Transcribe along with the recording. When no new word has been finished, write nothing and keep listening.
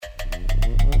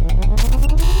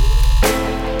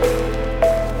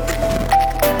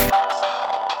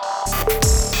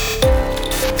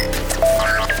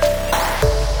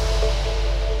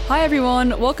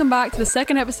everyone, welcome back to the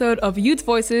second episode of Youth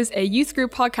Voices, a youth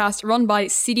group podcast run by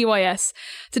CDYS.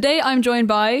 Today I'm joined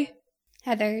by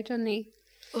Heather Dunley,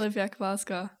 Olivia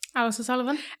Kowalska, Alice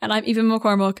O'Sullivan, and I'm Eva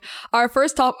McCormick. Our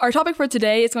topic for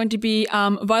today is going to be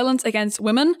violence against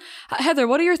women. Heather,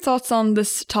 what are your thoughts on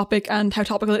this topic and how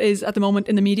topical it is at the moment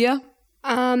in the media?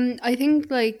 I think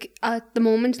like at the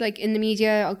moment, like in the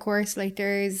media, of course, like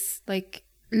there's like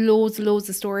loads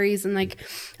of stories, and like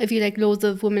I feel like loads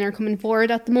of women are coming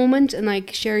forward at the moment and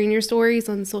like sharing your stories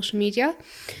on social media.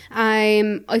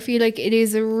 I feel like it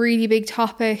is a really big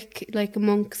topic, like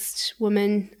amongst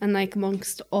women and like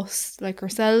amongst us, like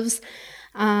ourselves,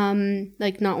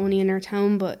 like not only in our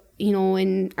town but you know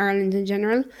in Ireland in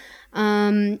general.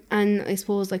 And I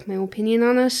suppose like my opinion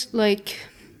on it, like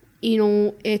you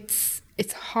know it's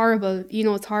horrible. You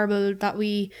know, it's horrible that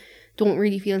we don't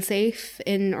really feel safe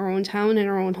in our own town, in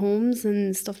our own homes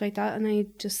and stuff like that. And I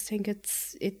just think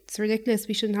it's ridiculous.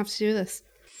 We shouldn't have to do this.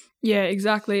 Yeah,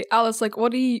 exactly. Alice, like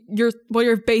what are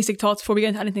your basic thoughts before we get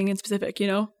into anything in specific, you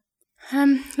know?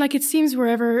 Like it seems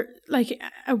wherever like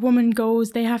a woman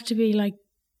goes, they have to be like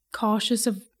cautious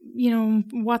of, you know,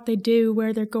 what they do,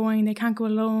 where they're going. They can't go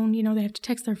alone. You know, they have to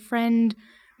text their friend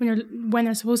when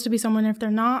they're supposed to be somewhere if they're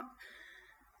not.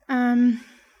 And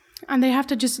they have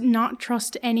to just not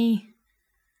trust any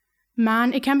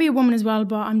man. It can be a woman as well,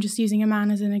 but I'm just using a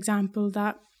man as an example,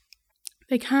 that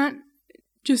they can't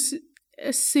just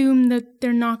assume that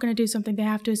they're not going to do something. They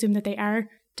have to assume that they are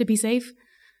to be safe.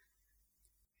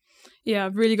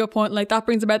 Yeah, really good point. Like that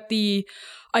brings about the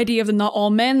idea of the not all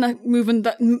men, that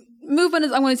movement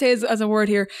is, I'm going to say as a word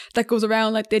here, that goes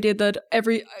around, like the idea that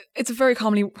it's a very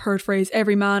commonly heard phrase,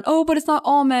 every man, oh, but it's not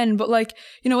all men. But like,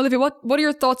 you know, Olivia, what are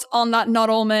your thoughts on that not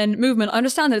all men movement? I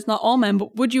understand that it's not all men,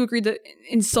 but would you agree that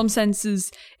in some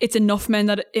senses it's enough men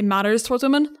that it matters towards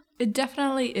women? It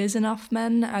definitely is enough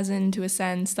men, as in to a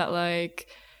sense that like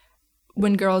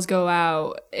when girls go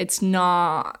out, it's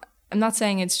not, I'm not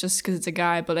saying it's just because it's a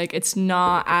guy, but like it's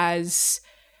not as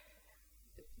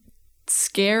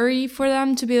scary for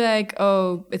them to be like,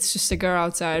 oh, it's just a girl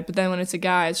outside. But then when it's a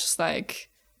guy, it's just like,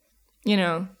 you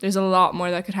know, there's a lot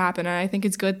more that could happen. And I think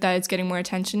it's good that it's getting more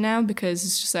attention now, because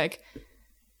it's just like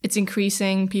it's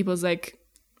increasing people's like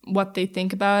what they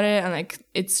think about it, and like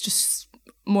it's just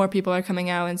more people are coming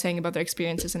out and saying about their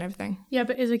experiences and everything. Yeah,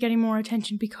 but is it getting more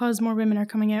attention because more women are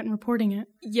coming out and reporting it?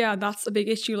 Yeah, that's a big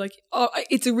issue. Like,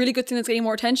 it's a really good thing that's getting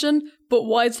more attention, but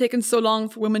why it's taken so long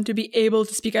for women to be able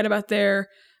to speak out about their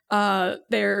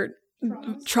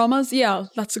traumas. Yeah,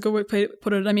 that's a good way to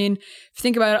put it. I mean, if you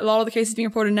think about it, a lot of the cases being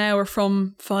reported now are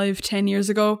from 5-10 years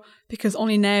ago, because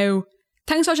only now,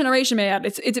 thanks to our generation, may I add,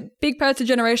 it's a big part of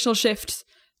the generational shift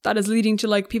that is leading to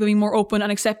like people being more open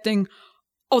and accepting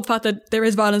of the fact that there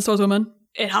is violence towards women.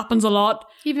 It happens a lot.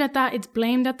 Even at that, it's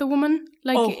blamed at the woman.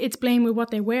 Like it's blamed with what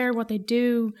they wear, what they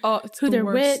do, who they're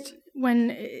with.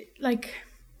 When like,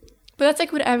 but that's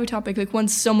like with every topic. Like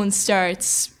once someone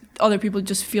starts, other people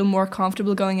just feel more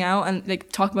comfortable going out and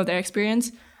like talk about their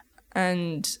experience.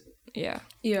 And yeah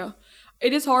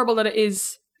it is horrible that it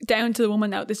is down to the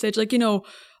woman now at this stage. Like, you know,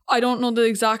 I don't know the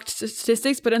exact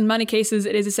statistics, but in many cases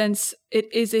it is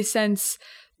a sense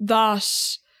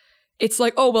that it's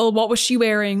like, oh well, what was she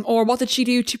wearing, or what did she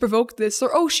do to provoke this, or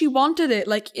oh, she wanted it.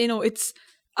 Like, you know, it's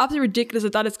absolutely ridiculous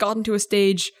that it's gotten to a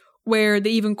stage where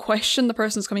they even question the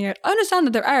person who's coming out. I understand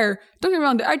that don't get me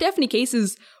wrong, there are definitely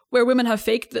cases where women have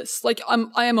faked this. Like,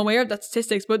 I am aware of that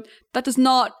statistics, but that does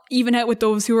not even out with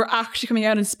those who are actually coming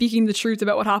out and speaking the truth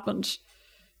about what happened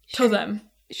to them.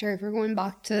 Sure, if we're going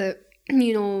back to,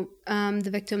 you know,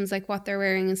 the victims, like what they're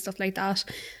wearing and stuff like that,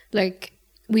 like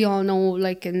we all know,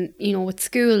 like in, you know, at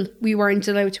school, we weren't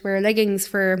allowed to wear leggings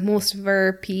for most of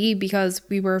our PE because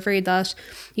we were afraid that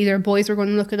either boys were going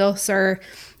to look at us or,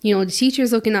 you know, the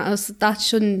teachers looking at us. That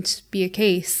shouldn't be a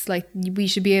case. Like, we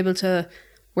should be able to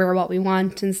wear what we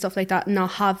want and stuff like that, and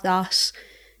not have that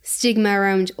stigma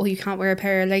around, oh, you can't wear a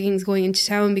pair of leggings going into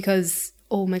town because,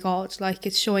 oh my god, like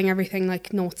it's showing everything.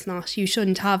 Like, no, it's not. You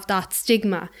shouldn't have that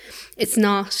stigma. It's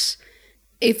not.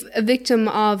 If a victim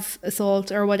of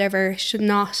assault or whatever it shouldn't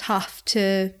have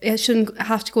to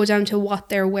go down to what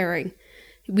they're wearing.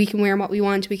 We can wear what we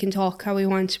want, we can talk how we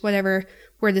want, whatever,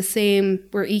 we're the same,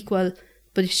 we're equal,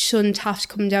 but it shouldn't have to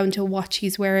come down to what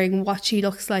she's wearing, what she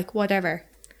looks like, whatever.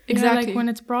 Exactly. Yeah, like when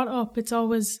it's brought up, it's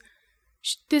always,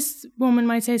 this woman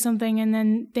might say something and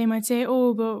then they might say,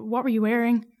 oh, but what were you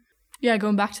wearing? Yeah,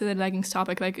 going back to the leggings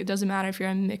topic, like it doesn't matter if you're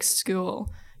in mixed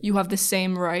school, you have the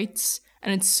same rights,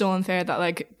 and it's so unfair that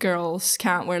like girls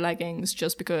can't wear leggings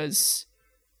just because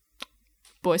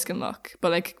boys can look,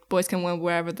 but like boys can wear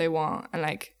wherever they want, and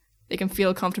like they can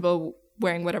feel comfortable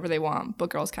wearing whatever they want, but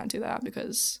girls can't do that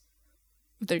because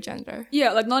their gender.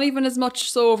 Yeah, like not even as much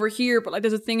so over here, but like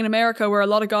there's a thing in America where a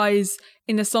lot of guys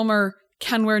in the summer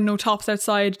can wear no tops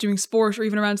outside doing sport or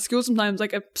even around school sometimes.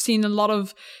 Like I've seen a lot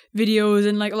of videos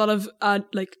and like a lot of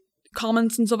like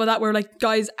comments and stuff like that where like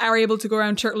guys are able to go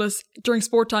around shirtless during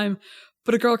sport time,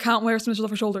 but a girl can't wear something off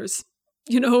her shoulders,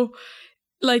 you know?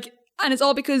 Like, and it's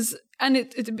all because, and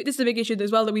this is a big issue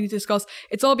as well that we need to discuss.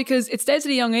 It's all because it stays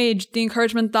at a young age, the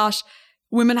encouragement that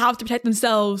women have to protect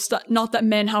themselves, that not that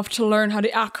men have to learn how to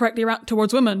act correctly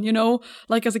towards women, you know?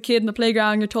 Like as a kid in the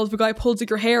playground, you're told if a guy pulls at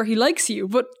your hair, he likes you.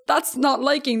 But that's not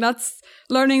liking. That's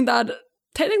learning that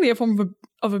technically a form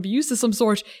of abuse of some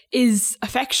sort is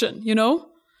affection, you know?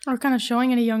 Or kind of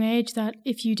showing at a young age that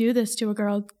if you do this to a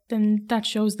girl, then that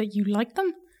shows that you like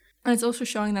them. And it's also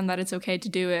showing them that it's okay to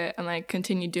do it and like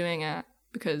continue doing it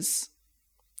because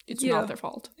it's not their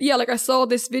fault. Yeah, like I saw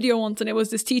this video once and it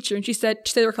was this teacher and she said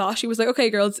to her class, she was like,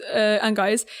 okay, girls and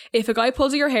guys, if a guy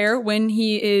pulls at your hair when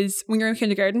you're in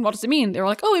kindergarten, what does it mean? They were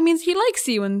like, oh, it means he likes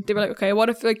you. And they were like, okay, what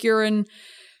if like you're in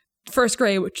first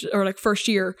grade, or like first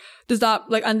year? Does that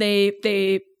like, and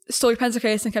they stole your pencil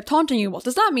case and kept taunting you. What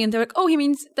does that mean? They're like, oh, he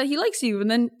means that he likes you.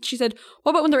 And then she said,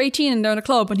 what about when they're 18 and they're in a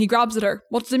club and he grabs at her?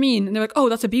 What does it mean? And they're like, oh,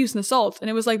 that's abuse and assault. And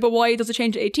it was like, but why does it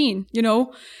change at 18? You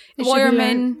know? Why are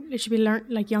men... It should be learned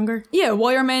like younger. Yeah,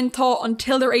 why are men taught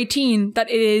until they're 18 that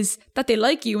it is that they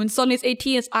like you, and suddenly it's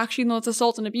 18, it's actually not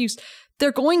assault and abuse?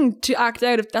 They're going to act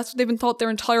out if that's what they've been taught their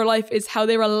entire life is how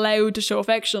they're allowed to show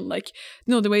affection. Like,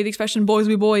 you know, the way the expression boys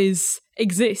be boys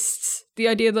exists. The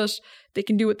idea that they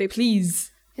can do what they please.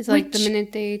 It's like the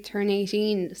minute they turn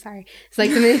 18, it's like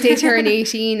the minute they turn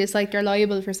 18, it's like they're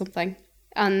liable for something.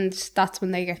 And that's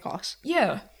when they get caught.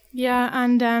 Yeah. Yeah,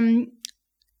 and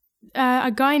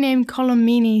a guy named Colm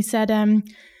Meaney said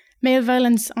male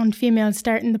violence on females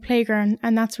start in the playground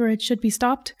and that's where it should be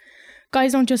stopped.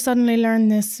 Guys don't just suddenly learn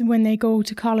this when they go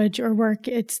to college or work.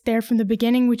 It's there from the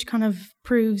beginning, which kind of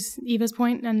proves Eva's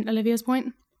point and Olivia's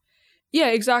point. Yeah,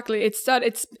 exactly. It's that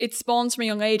it spawns from a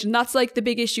young age, and that's like the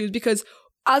big issue because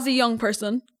as a young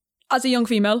person, as a young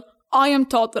female, I am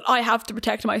taught that I have to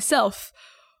protect myself.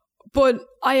 But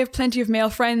I have plenty of male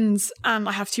friends and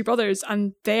I have 2 brothers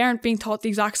and they aren't being taught the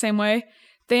exact same way.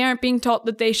 They aren't being taught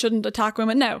that they shouldn't attack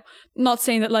women. Now, not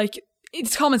saying that like,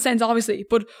 it's common sense obviously,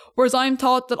 but whereas I'm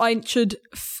taught that I should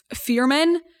fear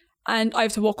men and I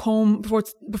have to walk home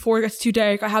before it gets too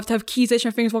dark. I have to have keys in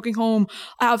my fingers walking home.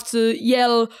 I have to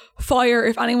yell fire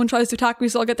if anyone tries to attack me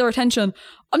so I'll get their attention.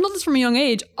 I'm not this from a young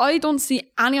age. I don't see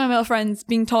any of my male friends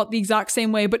being taught the exact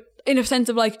same way, but in a sense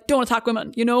of like, don't attack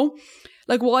women, you know?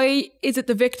 Like, why is it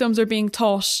the victims are being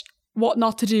taught what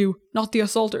not to do, not the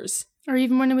assaulters? Or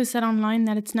even when it was said online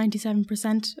that it's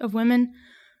 97% of women,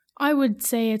 I would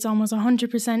say it's almost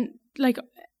 100%. Like,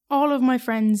 all of my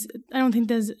friends, I don't think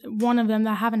there's one of them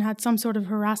that haven't had some sort of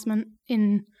harassment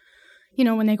in, you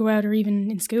know, when they go out or even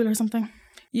in school or something.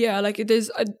 Yeah, like it is.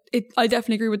 I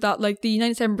definitely agree with that. Like the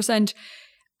 97%.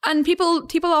 And people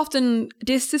often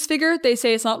diss this figure. They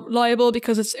say it's not reliable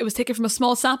because it was taken from a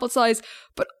small sample size.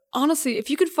 But honestly, if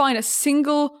you could find a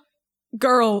single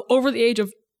girl over the age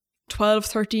of 12,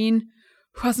 13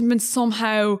 who hasn't been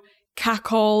somehow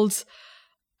catcalled,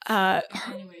 any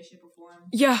way, shape or form.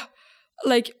 Yeah.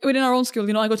 Like within our own school,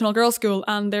 you know, I go to an all-girls school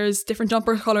and there's different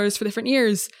jumper colours for different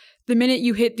years. The minute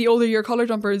you hit the older year colour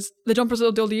jumpers, the jumpers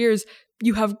of the older years,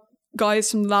 you have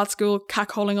guys from that school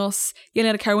catcalling us,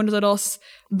 yelling at car windows at us,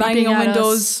 banging on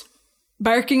windows,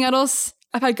 barking at us.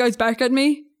 I've had guys bark at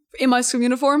me in my school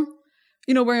uniform,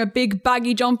 you know, wearing a big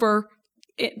baggy jumper,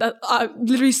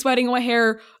 literally sweating in my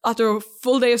hair after a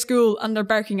full day of school, and they're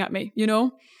barking at me, you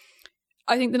know?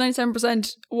 I think the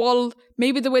 97%, while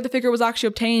maybe the way the figure was actually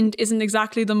obtained isn't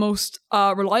exactly the most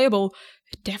reliable,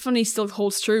 it definitely still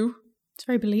holds true. It's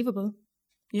very believable.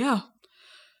 Yeah.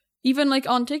 Even like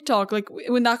on TikTok, like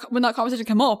when that conversation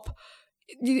came up,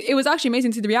 it was actually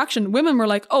amazing to see the reaction. Women were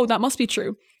like, oh, that must be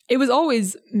true. It was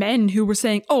always men who were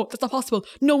saying, oh, that's not possible.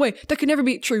 No way, that could never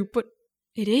be true. But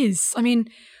it is. I mean,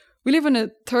 we live in a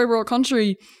third world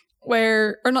country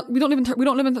where, or not, we don't live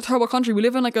in a third world country. We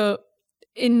live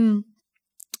in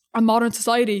a modern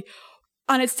society,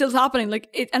 and it's still happening. Like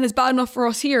and it's bad enough for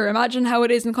us here. Imagine how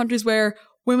it is in countries where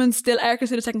women still are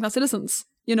considered second-class citizens,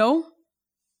 you know?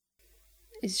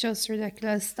 It's just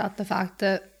ridiculous that the fact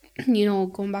that, you know,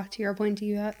 going back to your point,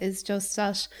 Eva, is just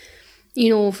that, you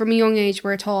know, from a young age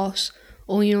we're taught,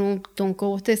 oh, you know, don't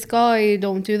go with this guy,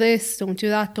 don't do this, don't do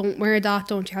that, don't wear that,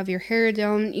 don't have your hair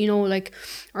down, you know, like,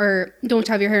 or don't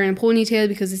have your hair in a ponytail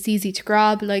because it's easy to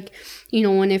grab, like, you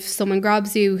know, and if someone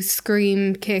grabs you,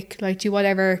 scream, kick, like, do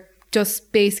whatever,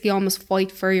 just basically almost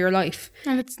fight for your life.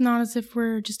 And it's not as if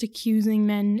we're just accusing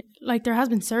men, like, there has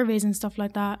been surveys and stuff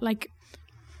like that, like,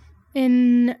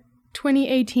 In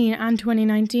 2018 and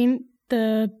 2019,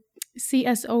 the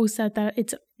CSO said that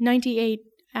it's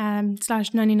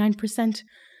 98/99%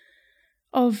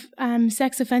 of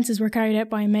sex offences were carried out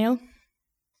by a male.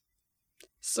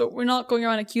 So we're not going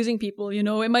around accusing people, you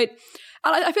know. It might,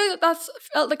 and I feel like that's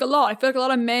felt like a lot. I feel like a lot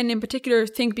of men in particular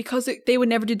think because they would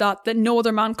never do that no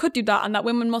other man could do that, and that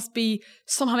women must be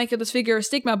somehow making this figure a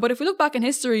stigma. But if we look back in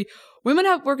history, women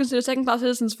were considered second-class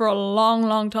citizens for a long,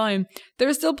 long time. There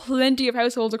are still plenty of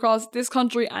households across this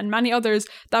country and many others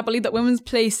that believe that women's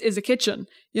place is a kitchen,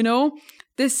 you know.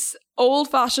 This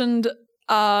old-fashioned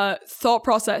thought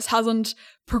process hasn't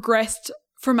progressed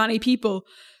for many people.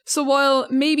 So while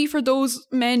maybe for those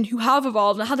men who have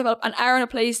evolved and have developed and are in a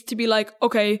place to be like,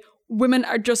 okay, women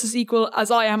are just as equal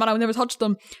as I am and I would never touch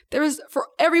them, there is, for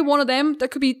every one of them, there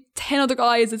could be 10 other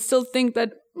guys that still think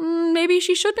that maybe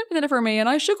she should make dinner for me and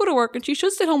I should go to work and she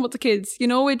should stay home with the kids. You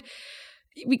know,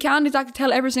 we can't exactly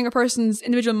tell every single person's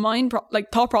individual mind,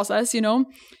 thought process, you know.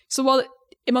 So while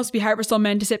it must be hard for some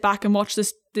men to sit back and watch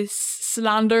this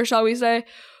slander, shall we say,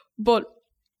 but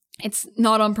it's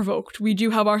not unprovoked. We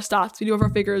do have our stats, we do have our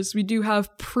figures, we do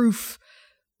have proof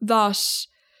that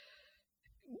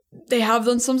they have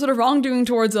done some sort of wrongdoing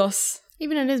towards us.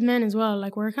 Even it is men as well.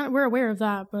 Like we're aware of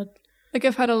that, but like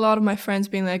I've had a lot of my friends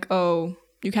being like, "Oh,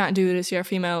 you can't do this. You're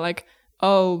female." Like,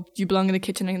 "Oh, you belong in the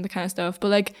kitchen," and the kind of stuff. But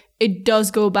like, it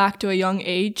does go back to a young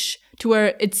age to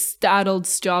where it's the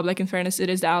adult's job. Like in fairness,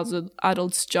 it is the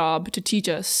adult's job to teach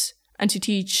us and to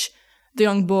teach the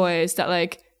young boys that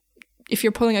like, if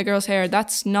you're pulling a girl's hair,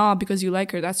 that's not because you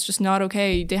like her. That's just not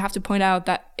okay. They have to point out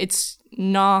that it's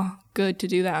not good to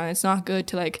do that. And it's not good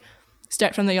to like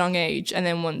start from the young age. And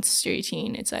then once you're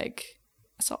 18, it's like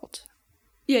assault.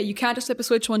 Yeah, you can't just flip a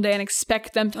switch one day and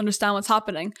expect them to understand what's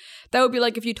happening. That would be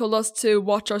like if you told us to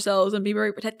watch ourselves and be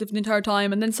very protective the entire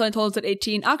time and then suddenly told us at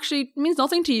 18, actually, it means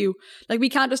nothing to you. Like, we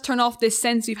can't just turn off this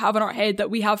sense we have in our head that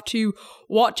we have to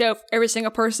watch out for every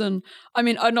single person. I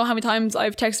mean, I don't know how many times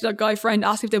I've texted a guy friend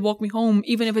asking if they walk me home,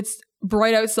 even if it's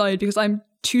bright outside, because I'm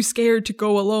too scared to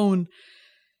go alone.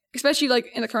 Especially like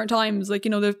in the current times, like,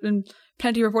 you know, there've been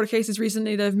plenty of reported cases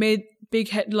recently that have made big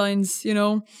headlines, you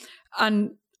know,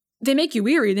 and they make you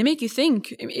weary. They make you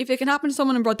think. If it can happen to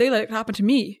someone in broad daylight, it can happen to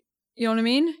me. You know what I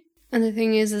mean? And the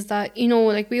thing is that, you know,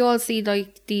 like we all see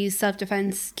like these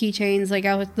self-defense keychains like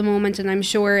out at the moment, and I'm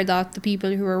sure that the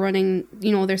people who are running,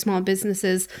 you know, their small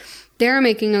businesses, they're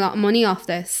making a lot of money off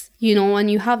this, you know, and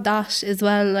you have that as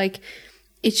well. Like,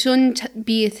 it shouldn't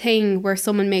be a thing where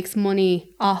someone makes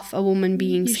money off a woman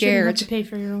being scared. You shouldn't have to pay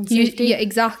for your own safety. Yeah,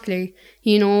 exactly.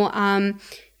 You know, and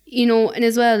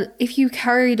as well, if you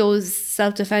carry those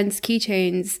self-defense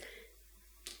keychains,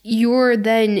 you're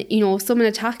then, you know, if someone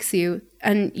attacks you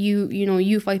and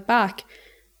you fight back,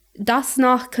 that's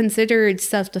not considered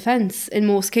self-defense in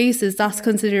most cases. That's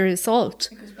considered assault.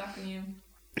 It goes back on you.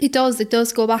 It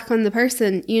does go back on the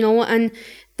person, you know, and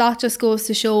that just goes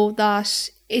to show that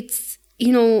it's,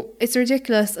 you know, it's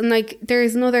ridiculous. And like,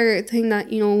 there's another thing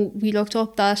that, you know, we looked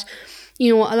up that,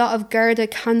 you know, a lot of Garda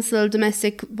cancelled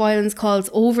domestic violence calls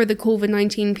over the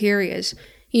COVID-19 period.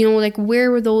 You know, like,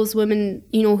 where were those women,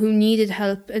 you know, who needed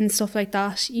help and stuff like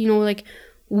that? You know, like,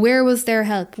 where was their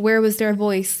help? Where was their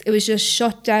voice? It was just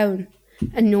shut down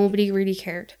and nobody really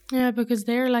cared. Yeah, because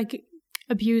their, like,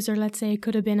 abuser, let's say,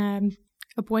 could have been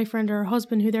a boyfriend or a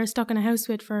husband who they're stuck in a house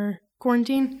with for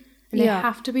quarantine, and they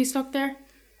have to be stuck there.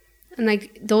 And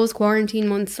like, those quarantine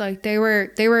months, like, they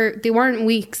weren't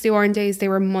weeks, they weren't days, they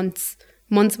were months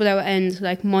without end,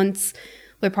 like months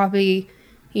with probably,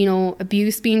 you know,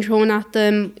 abuse being thrown at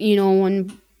them, you know,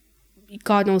 and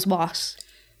God knows what.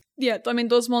 Yeah, I mean,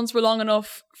 those months were long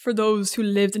enough for those who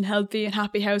lived in healthy and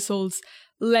happy households,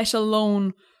 let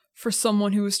alone for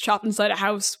someone who was trapped inside a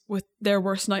house with their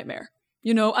worst nightmare,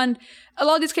 you know. And a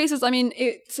lot of these cases, I mean,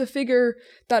 it's a figure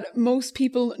that most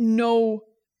people know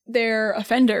their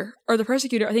offender or the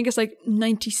persecutor. I think it's like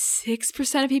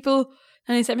 96% of people,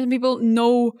 97% of people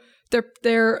know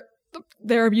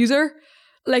their abuser.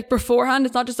 Like, beforehand,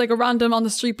 it's not just like a random on the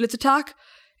street blitz attack.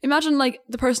 Imagine like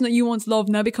the person that you once loved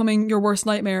now becoming your worst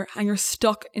nightmare, and you're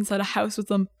stuck inside a house with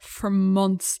them for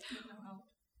months.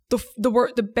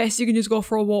 The best you can do is go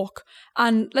for a walk.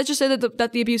 And let's just say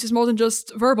that the abuse is more than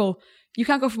just verbal. You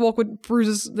can't go for a walk with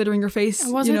bruises littering your face.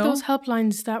 And wasn't those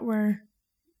helplines that were,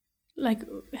 like,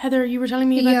 Heather, you were telling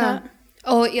me about that?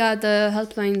 Oh yeah, the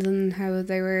helplines and how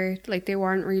they were, like, they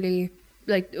weren't really,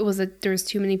 like, there was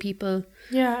too many people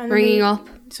ringing up.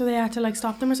 So they had to, like,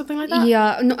 stop them or something like that?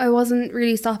 Yeah, no, I wasn't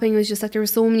really stopping. It was just that there were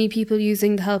so many people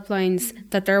using the helplines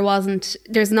that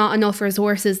there's not enough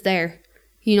resources there.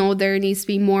 You know, there needs to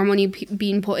be more money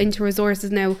being put into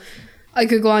resources now. I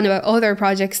could go on about other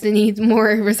projects that need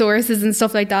more resources and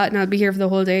stuff like that, and I'll be here for the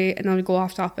whole day and I'll go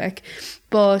off topic.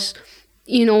 But,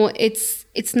 you know, it's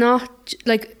not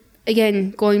like,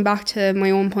 again, going back to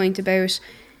my own point about,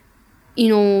 you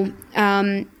know,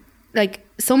 like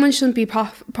someone shouldn't be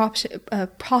profiting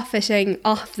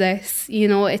off this. You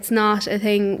know, it's not a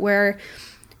thing where,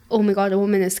 oh my God, a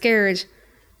woman is scared,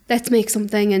 let's make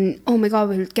something and oh my God,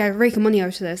 we'll get a rake of money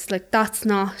out of this. Like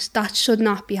that should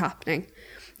not be happening,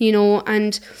 you know.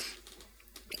 And,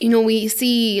 you know, we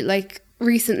see like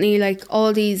recently, like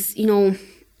all these, you know,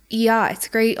 yeah, it's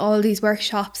great, all these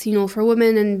workshops, you know, for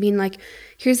women, and being like,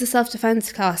 here's a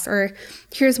self-defense class, or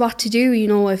here's what to do, you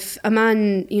know, if a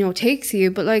man, you know, takes you.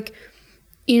 But like,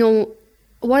 you know,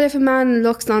 what if a man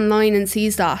looks online and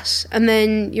sees that, and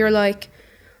then you're like,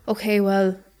 okay,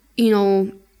 well, you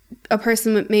know, a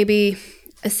person with maybe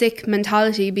a sick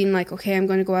mentality being like, okay, I'm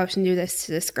going to go out and do this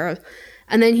to this girl,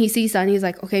 and then he sees that and he's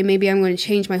like, okay, maybe I'm going to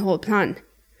change my whole plan.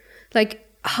 Like,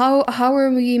 how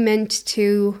are we meant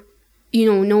to,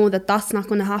 you know that that's not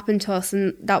going to happen to us,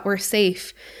 and that we're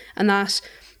safe, and that,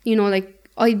 you know, like,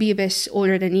 I'd be a bit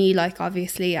older than you, like,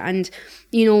 obviously, and,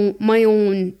 you know, my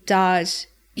own dad,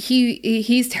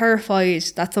 he's terrified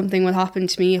that something will happen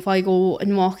to me if I go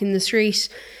and walk in the street.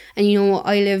 And, you know,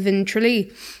 I live in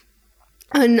Tralee,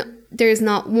 and there's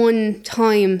not one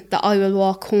time that I will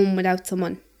walk home without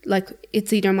someone. Like,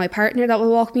 it's either my partner that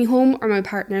will walk me home or my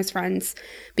partner's friends,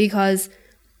 because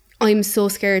I'm so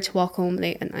scared to walk home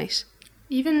late at night.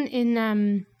 Even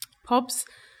in pubs,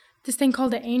 this thing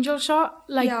called the angel shot,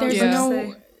 like, Yeah, there's yeah.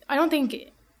 no, I don't think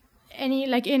any,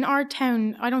 like, in our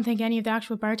town, I don't think any of the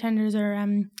actual bartenders are,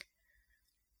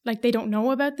 like, they don't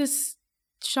know about this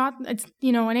shot. It's,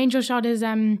 you know, an angel shot is,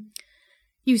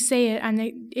 you say it and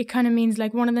it kind of means,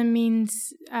 like, one of them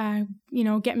means, you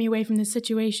know, get me away from this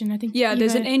situation. I think. Yeah,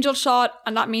 there's Eva- an angel shot,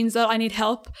 and that means that I need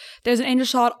help. There's an angel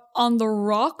shot on the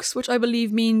rocks, which I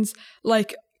believe means,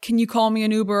 like, can you call me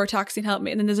an Uber or a taxi and help me?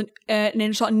 And then there's an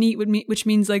angel shot neat with me, which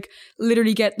means, like,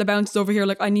 literally get the bounces over here.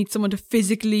 Like, I need someone to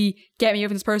physically get me away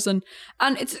from this person.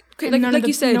 And it's and none of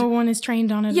you said, no one is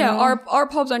trained on it. yeah, at all. our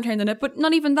pubs aren't trained on it, but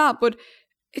not even that. But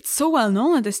it's so well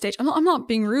known at this stage. I'm not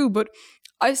being rude, but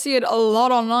I see it a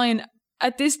lot online.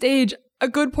 At this stage, a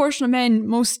good portion of men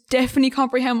most definitely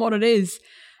comprehend what it is.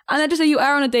 And let's just say you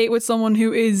are on a date with someone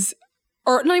who is,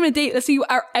 or not even a date, let's say you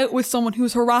are out with someone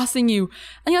who's harassing you,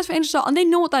 and you ask for angel shot, and they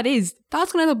know what that is.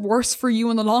 That's going to end up worse for you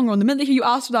in the long run. The minute they hear you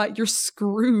ask for that, you're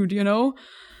screwed, you know?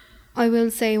 I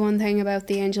will say one thing about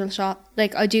the angel shot.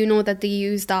 Like, I do know that they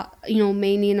use that, you know,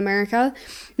 mainly in America.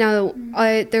 Now,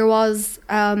 there was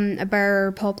a bar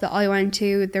or pub that I went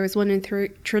to. There was one in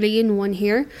Tralee and one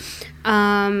here.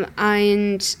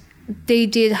 And they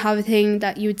did have a thing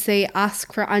that you would say,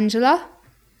 ask for Angela.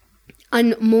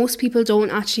 And most people don't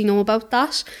actually know about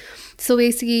that. So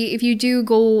basically, if you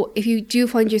do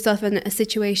find yourself in a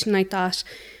situation like that,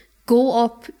 go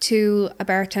up to a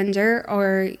bartender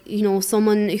or, you know,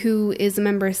 someone who is a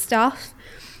member of staff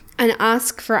and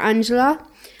ask for Angela.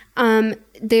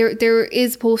 There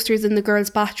is posters in the girls'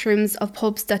 bathrooms of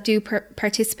pubs that do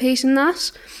participate in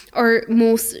that, or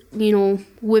most, you know,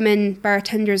 women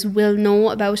bartenders will know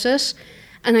about it,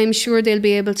 and I'm sure they'll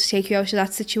be able to take you out of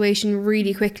that situation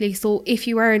really quickly. So if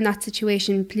you are in that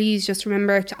situation, please just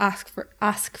remember to ask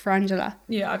for Angela.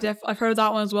 Yeah, I've heard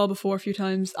that one as well before a few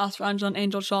times. Ask for Angela and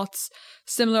angel shots,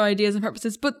 similar ideas and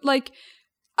purposes. But, like,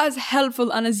 as helpful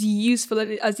and as useful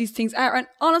as these things are, and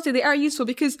honestly, they are useful,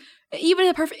 because even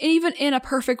in a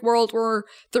perfect world where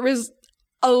there is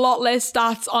a lot less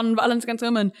stats on violence against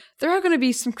women, there are going to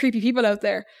be some creepy people out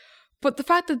there. But the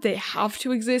fact that they have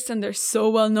to exist and they're so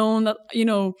well known that, you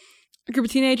know, a group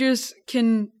of teenagers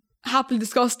can happily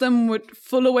discuss them with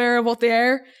full aware of what they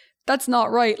are, that's not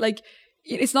right. Like,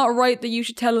 it's not right that you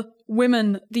should tell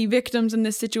women, the victims in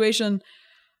this situation,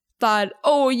 that,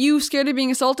 oh, are you scared of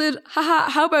being assaulted? Haha,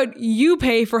 how about you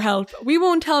pay for help? We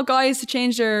won't tell guys to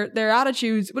change their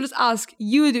attitudes. We'll just ask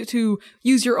you to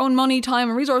use your own money, time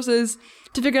and resources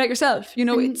to figure it out yourself. You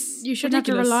know, And it's you shouldn't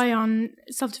ridiculous. have to rely on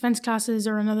self-defense classes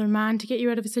or another man to get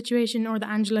you out of a situation, or the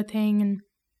Angela thing, and,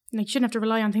 like, you shouldn't have to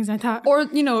rely on things like that. Or,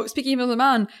 you know, speaking of a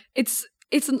man, it's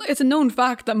a known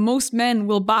fact that most men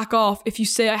will back off if you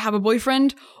say I have a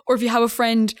boyfriend, or if you have a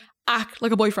friend, act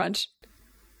like a boyfriend.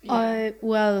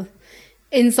 Well,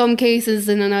 in some cases,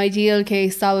 in an ideal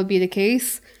case, that would be the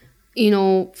case. You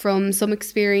know, from some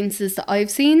experiences that I've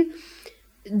seen,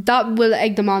 that will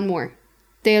egg them on more.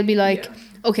 They'll be like,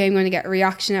 okay, I'm going to get a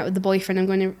reaction out of the boyfriend. I'm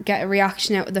going to get a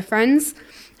reaction out of the friends.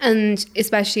 And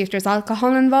especially if there's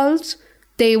alcohol involved,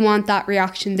 they want that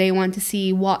reaction. They want to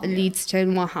see what it leads to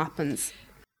and what happens.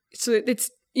 So it's,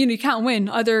 you know, you can't win.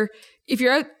 Either if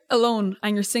you're out alone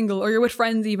and you're single, or you're with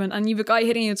friends even, and you have a guy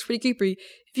hitting you, it's pretty creepy.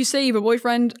 If you say you have a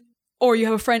boyfriend, or you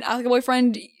have a friend as a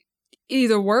boyfriend, it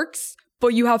either works,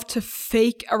 but you have to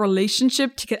fake a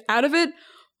relationship to get out of it,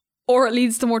 or it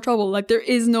leads to more trouble. Like, there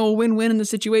is no win-win in the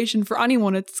situation for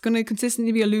anyone. It's going to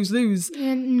consistently be a lose-lose.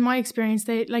 In my experience,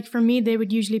 for me, they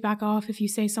would usually back off if you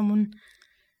say someone,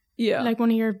 like one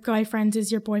of your guy friends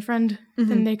is your boyfriend,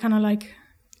 then they kind of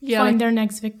find their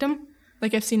next victim.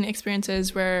 Like, I've seen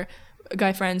experiences where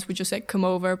guy friends would just like come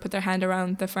over, put their hand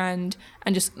around their friend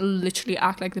and just literally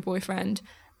act like the boyfriend.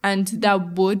 And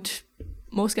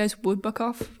most guys would back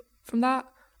off from that.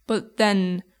 But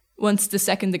then once the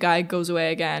second the guy goes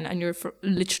away again and you're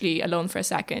literally alone for a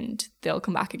second, they'll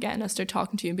come back again and start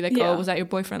talking to you and be like, oh, was that your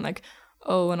boyfriend? Like,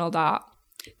 oh, and all that.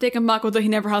 They come back with that he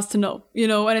never has to know,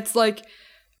 and it's like,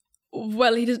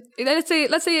 well, he just, let's say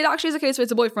it actually is a case where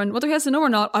it's a boyfriend, whether he has to know or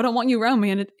not, I don't want you around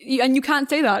me. And you can't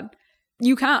say that.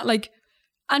 You can't,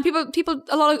 and people,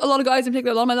 a lot of guys in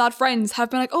particular, a lot of my lad friends have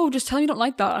been like, oh, just tell me you don't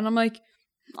like that. And I'm like,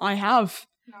 I have.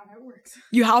 Not how it works.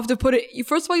 You have to put it,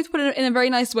 first of all, you have to put it in a very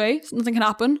nice way so nothing can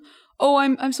happen. Oh,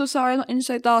 I'm so sorry, I'm not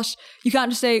into like that. You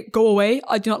can't just say, go away,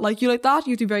 I do not like you like that.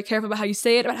 You have to be very careful about how you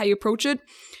say it, about how you approach it.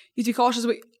 You have to be cautious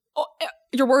with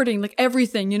your wording, like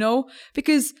everything,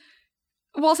 because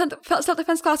while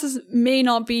self-defense classes may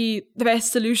not be the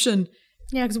best solution.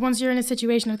 Yeah, because once you're in a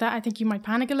situation like that, I think you might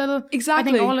panic a little.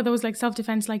 Exactly. I think all of those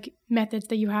self-defense methods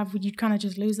that you have, you'd kind of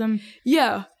just lose them.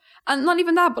 Yeah. And not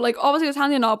even that, but obviously it's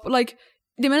handy enough, but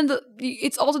the minute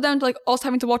it's also down to us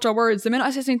having to watch our words. The minute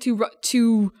I say something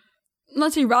too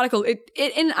not say radical, it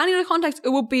in any other context it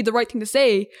would be the right thing to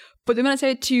say, but the minute I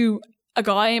say it to a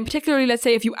guy, and particularly let's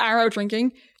say if you are out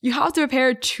drinking, you have to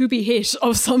prepare to be hit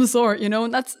of some sort,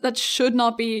 and that should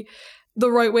not be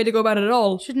the right way to go about it at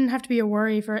all. Shouldn't have to be a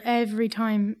worry for every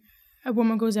time a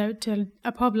woman goes out to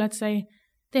a pub, let's say.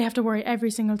 They have to worry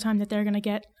every single time that they're going to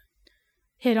get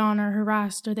hit on or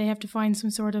harassed, or they have to find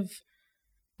some sort of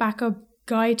backup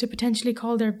guy to potentially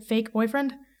call their fake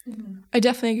boyfriend. I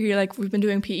definitely agree. We've been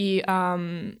doing PE,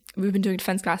 we've been doing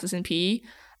defense classes in PE,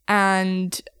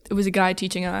 and it was a guy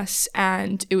teaching us,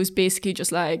 and it was basically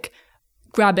just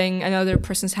grabbing another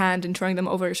person's hand and throwing them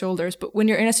over your shoulders. But when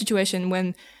you're in a situation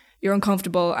when you're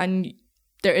uncomfortable and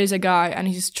there is a guy and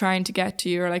he's trying to get to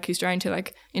you, or he's trying to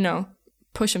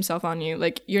push himself on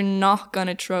you, you're not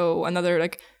gonna throw another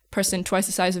person twice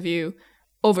the size of you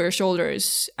over your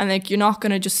shoulders, and you're not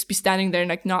gonna just be standing there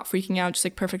and not freaking out,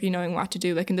 just perfectly knowing what to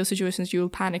do. In those situations you will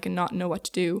panic and not know what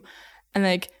to do,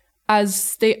 and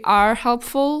as they are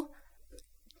helpful,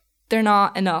 they're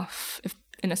not enough, if,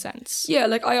 in a sense. Yeah,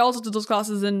 I also did those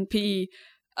classes in PE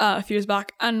a few years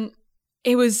back, and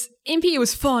it was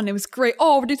fun, it was great.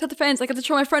 Oh, we're doing self-defense, I got to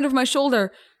throw my friend over my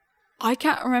shoulder. I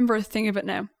can't remember a thing of it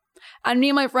now. And me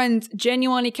and my friends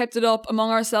genuinely kept it up among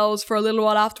ourselves for a little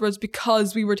while afterwards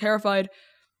because we were terrified.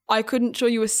 I couldn't show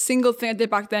you a single thing I did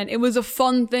back then. It was a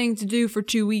fun thing to do for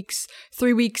 2 weeks,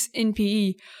 3 weeks in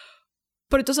PE.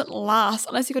 But it doesn't last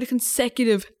unless you go to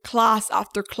consecutive class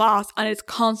after class and it's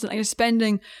constant and you're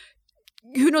spending,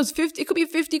 who knows, it could be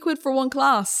 50 quid for one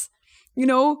class,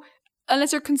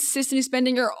 unless you're consistently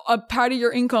spending a part of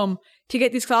your income to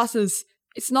get these classes.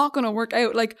 It's not going to work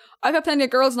out. I've had plenty of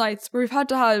girls' nights where we've had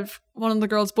to have one of the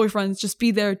girls' boyfriends just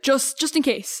be there just in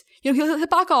case. He'll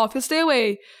back off, he'll stay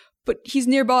away, but he's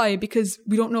nearby because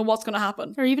we don't know what's going to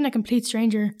happen. Or even a complete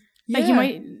stranger. Yeah.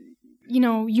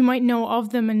 You might know of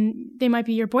them and they might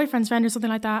be your boyfriend's friend or something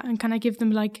like that, and kind of give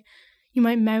them you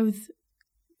might mouth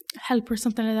help or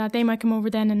something like that. They might come over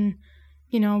then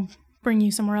and, bring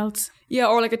you somewhere else. Yeah,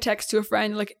 or a text to a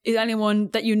friend, is anyone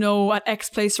that you know at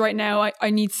X place right now? I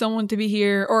need someone to be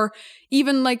here. Or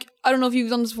even I don't know if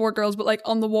you've done this before, girls, but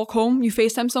on the walk home, you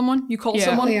FaceTime someone, you call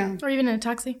someone. Oh, yeah. Or even in a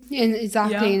taxi. In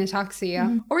a taxi, yeah.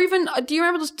 Mm-hmm. Or even, do you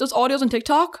remember those audios on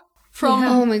TikTok from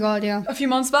oh my God, yeah, a few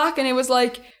months back? And it was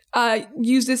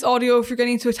use this audio if you're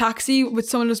getting into a taxi with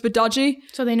someone who's a bit dodgy.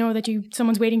 So they know that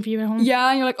someone's waiting for you at home. Yeah,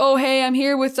 and you're oh, hey, I'm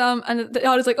here with and the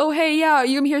audio's oh, hey, yeah,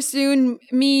 you're gonna be here soon.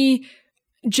 Me,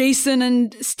 Jason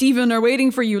and Stephen are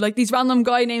waiting for you. These random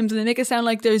guy names, and they make it sound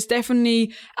like there's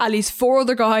definitely at least 4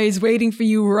 other guys waiting for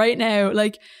you right now.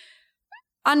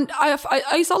 And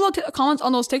I saw a lot of comments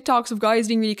on those TikToks of guys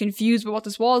being really confused about what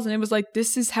this was, and it was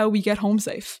this is how we get home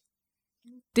safe.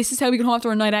 This is how we get home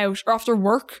after a night out or after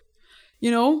work,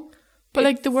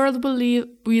 But the world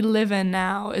we live in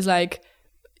now is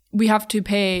we have to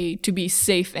pay to be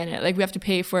safe in it. We have to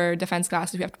pay for defense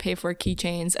classes, we have to pay for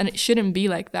keychains, and it shouldn't be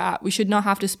like that. We should not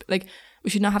have to we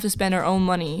should not have to spend our own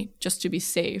money just to be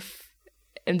safe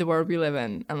in the world we live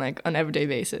in and on an everyday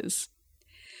basis.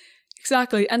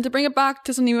 Exactly. And to bring it back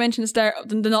to something you mentioned at the start,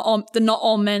 the not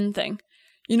all men thing.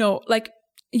 you know, like,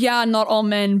 yeah, not all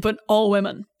men, but all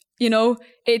women, you know,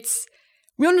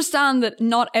 we understand that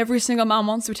not every single man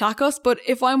wants to attack us, but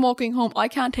if I'm walking home, I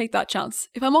can't take that chance.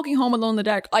 If I'm walking home alone in the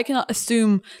dark, I cannot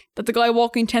assume that the guy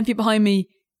walking 10 feet behind me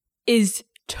is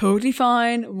totally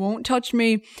fine, won't touch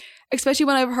me, especially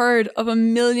when I've heard of a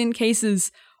million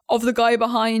cases of the guy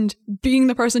behind being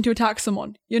the person to attack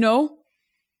someone, you know?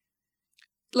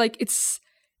 Like, it's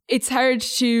hard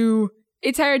to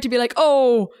be like,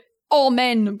 oh, all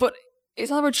men, but it's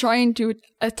not we're trying to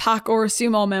attack or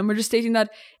assume all men. We're just stating that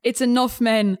it's enough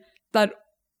men that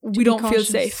we don't feel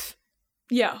safe.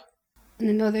 Yeah. And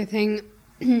another thing,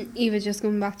 Eva, just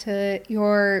going back to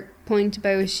your point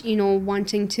about, you know,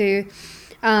 wanting to,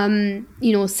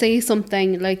 you know, say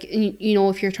something like, you know,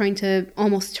 if you're trying to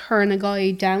almost turn a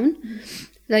guy down,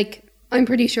 like, I'm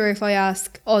pretty sure if I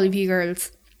ask all of you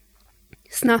girls,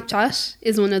 Snapchat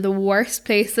is one of the worst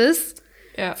places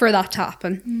for that to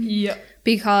happen. Yeah.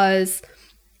 Because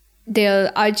they'll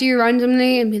add you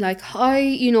randomly and be like, hi,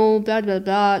 you know, blah, blah,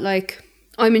 blah. Like,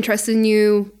 I'm interested in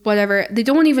you, whatever. They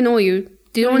don't even know you.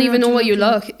 They don't even know what you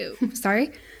look.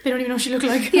 Sorry? They don't even know what you look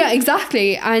like. Yeah,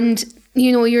 exactly. And,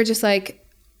 you know, you're just like,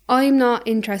 I'm not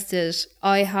interested.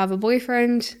 I have a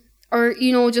boyfriend. Or,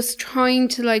 you know, just trying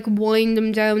to like wind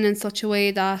them down in such a way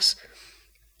that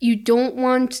you don't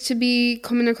want to be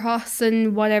coming across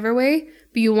in whatever way,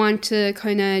 but you want to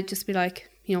kind of just be like,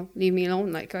 you know, leave me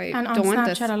alone. Like, I don't want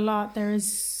this. And on Snapchat a lot, there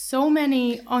is so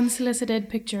many unsolicited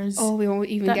pictures. Oh, we won't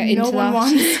even that get into no one that.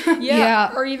 wants.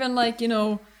 Yeah. Or even like, you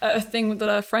know, a thing that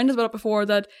a friend has brought up before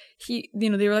that he, you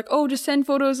know, they were like, oh, just send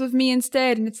photos of me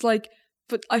instead. And it's like,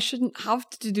 but I shouldn't have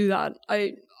to do that.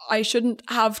 I shouldn't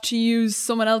have to use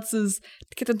someone else's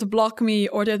to get them to block me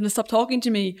or to stop talking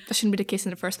to me. That shouldn't be the case in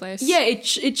the first place. Yeah, it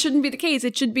shouldn't be the case.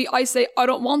 It should be, I say, I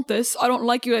don't want this. I don't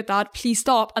like you like that. Please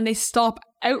stop. And they stop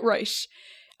outright.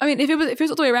 I mean, if it was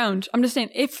the other way around, I'm just saying,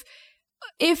 if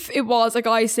it was a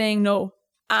guy saying no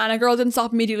and a girl didn't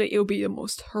stop immediately, it would be the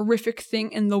most horrific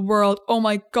thing in the world. Oh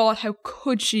my God, how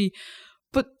could she?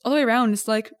 But other way around, it's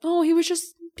like, oh, he was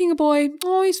just being a boy.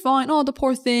 Oh, he's fine. Oh, the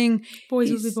poor thing.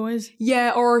 Boys will be boys.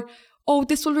 Yeah, or, oh,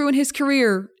 this will ruin his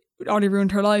career. It already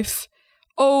ruined her life.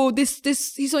 Oh,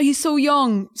 he's so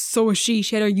young. So is she.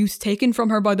 She had her youth taken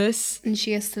from her by this. And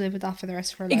she has to live with that for the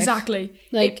rest of her life. Exactly.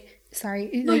 Sorry.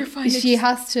 No, like, you're fine. She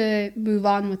has to move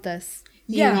on with this.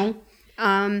 Yeah. You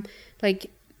know?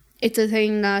 Like, it's a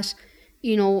thing that,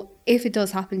 you know, if it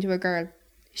does happen to a girl,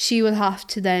 she will have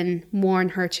to then warn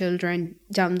her children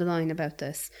down the line about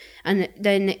this. And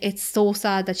then it's so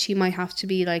sad that she might have to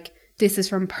be like, this is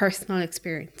from personal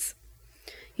experience.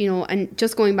 You know, and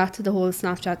just going back to the whole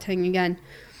Snapchat thing again,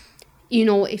 you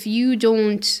know, if you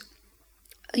don't,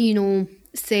 you know,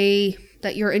 say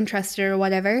that you're interested or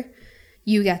whatever,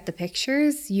 you get the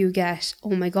pictures, you get,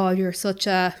 oh my God, you're such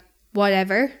a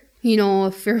whatever. You know,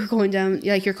 if you're going down,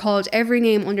 like, you're called every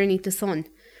name underneath the sun.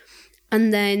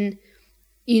 And then,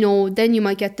 you know, then you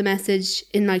might get the message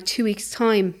in like 2 weeks'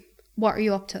 time. What are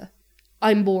you up to?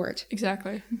 I'm bored.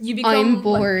 Exactly. You become, I'm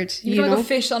bored. Like, you become like a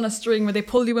fish on a string where they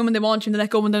pull you in when they want you and they let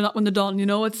go when they're done. You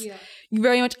know, you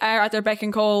very much are at their beck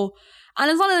and call. And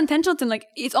it's not an intentional thing. Like,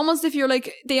 it's almost if you're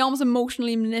like, they almost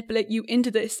emotionally manipulate you into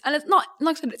this. And it's not,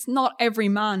 like I said, it's not every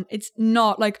man. It's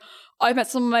not like, I've met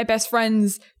some of my best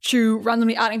friends through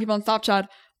randomly adding people on Snapchat,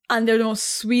 and they're the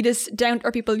most sweetest,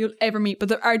 down-to-earth people you'll ever meet. But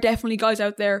there are definitely guys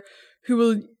out there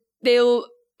who they'll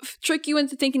trick you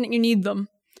into thinking that you need them.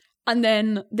 And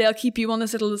then they'll keep you on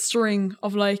this little string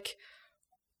of like,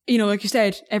 you know, like you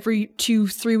said, every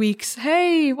 2-3 weeks,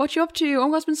 hey, what you up to?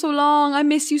 Oh, it's been so long. I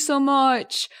miss you so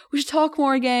much. We should talk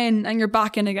more again. And you're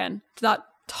back in again to that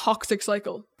toxic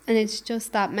cycle. And it's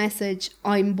just that message,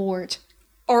 I'm bored.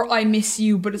 Or I miss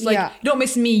you, but it's like, you don't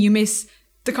miss me, you miss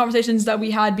the conversations that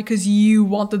we had because you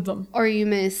wanted them. Or you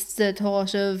missed the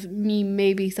thought of me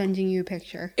maybe sending you a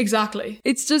picture. Exactly.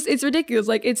 It's ridiculous.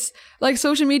 Like, it's like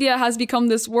social media has become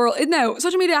this world. Now,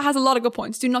 social media has a lot of good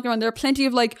points. Do not get wrong. There are plenty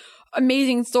of like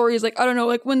amazing stories. Like, I don't know,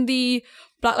 like when the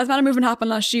Black Lives Matter movement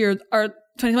happened last year, or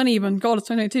 2020 even, God, it's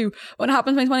 2022. When it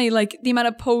happened in 2020, like the amount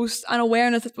of posts and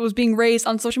awareness that was being raised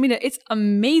on social media, it's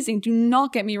amazing. Do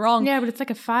not get me wrong. Yeah, but it's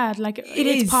like a fad. Like,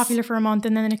 it's popular for a month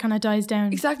and then it kind of dies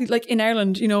down. Exactly. Like in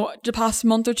Ireland, you know, the past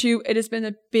month or two, it has been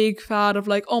a big fad of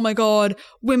like, oh my God,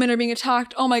 women are being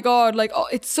attacked. Oh my God, like, oh,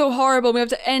 it's so horrible. We have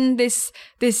to end this,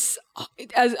 as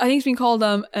I think it's been called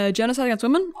genocide against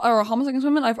women or homicide against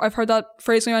women. I've heard that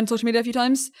phrase going around social media a few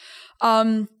times.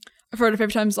 I've heard it a few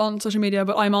times on social media,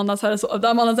 but I'm on that side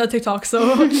of TikTok,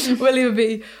 so we'll leave it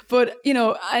be. But, you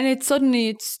know, and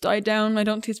it's died down. I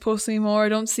don't see it's posting anymore. I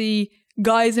don't see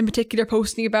guys in particular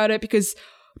posting about it because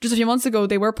just a few months ago,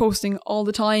 they were posting all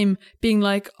the time being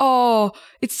like, oh,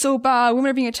 it's so bad,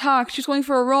 women are being attacked, she's going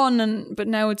for a run, but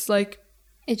now it's like,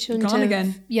 it shouldn't gone have,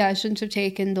 again. Yeah, it shouldn't have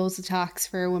taken those attacks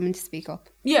for a woman to speak up.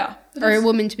 Yeah. Or a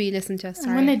woman to be listened to, sorry.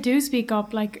 And when they do speak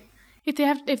up, like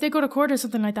if they go to court or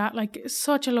something like that, like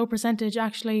such a low percentage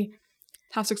actually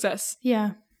have success.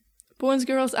 Yeah. But once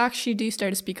girls actually do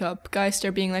start to speak up, guys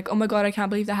start being like, oh my god, I can't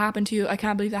believe that happened to you. I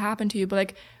can't believe that happened to you. But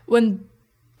like when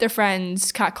their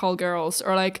friends catcall girls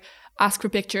or like ask for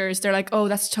pictures, they're like, oh,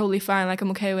 that's totally fine. Like,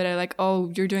 I'm okay with it. Like,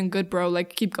 oh, you're doing good, bro.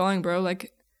 Like, keep going, bro.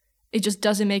 Like, it just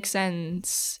doesn't make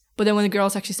sense. But then when the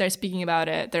girls actually start speaking about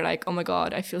it, they're like, oh my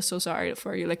god, I feel so sorry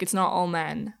for you. Like, it's not all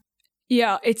men.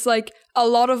 Yeah, it's like a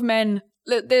lot of men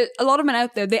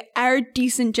out there, they are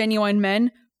decent, genuine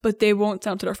men, but they won't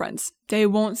sound to their friends. They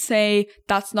won't say,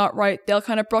 that's not right. They'll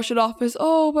kind of brush it off as,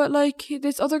 oh, but like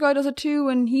this other guy does it too,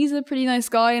 and he's a pretty nice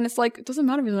guy. And it's like, it doesn't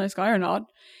matter if he's a nice guy or not.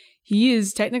 He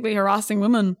is technically harassing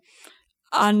women.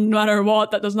 And no matter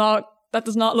what, that does not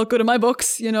look good in my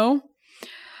books, you know?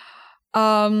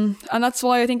 And that's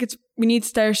why I think we need to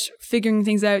start figuring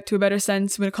things out to a better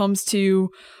sense when it comes to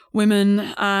women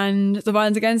and the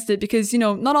violence against it, because, you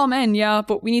know, not all men, yeah,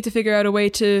 but we need to figure out a way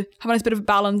to have a nice bit of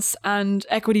balance and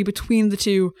equity between the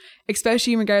two,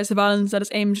 especially in regards to violence that is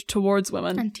aimed towards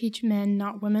women. And teach men,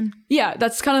 not women. Yeah,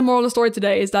 that's kind of the moral of the story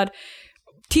today, is that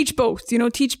teach both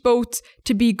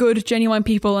to be good, genuine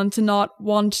people and to not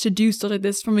want to do stuff like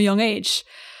this from a young age.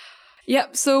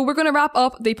 Yep, so we're going to wrap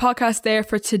up the podcast there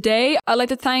for today. I'd like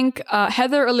to thank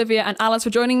Heather, Olivia and Alice for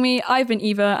joining me. I've been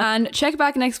Eva, and check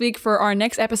back next week for our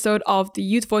next episode of the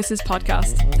Youth Voices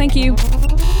podcast. Thank you.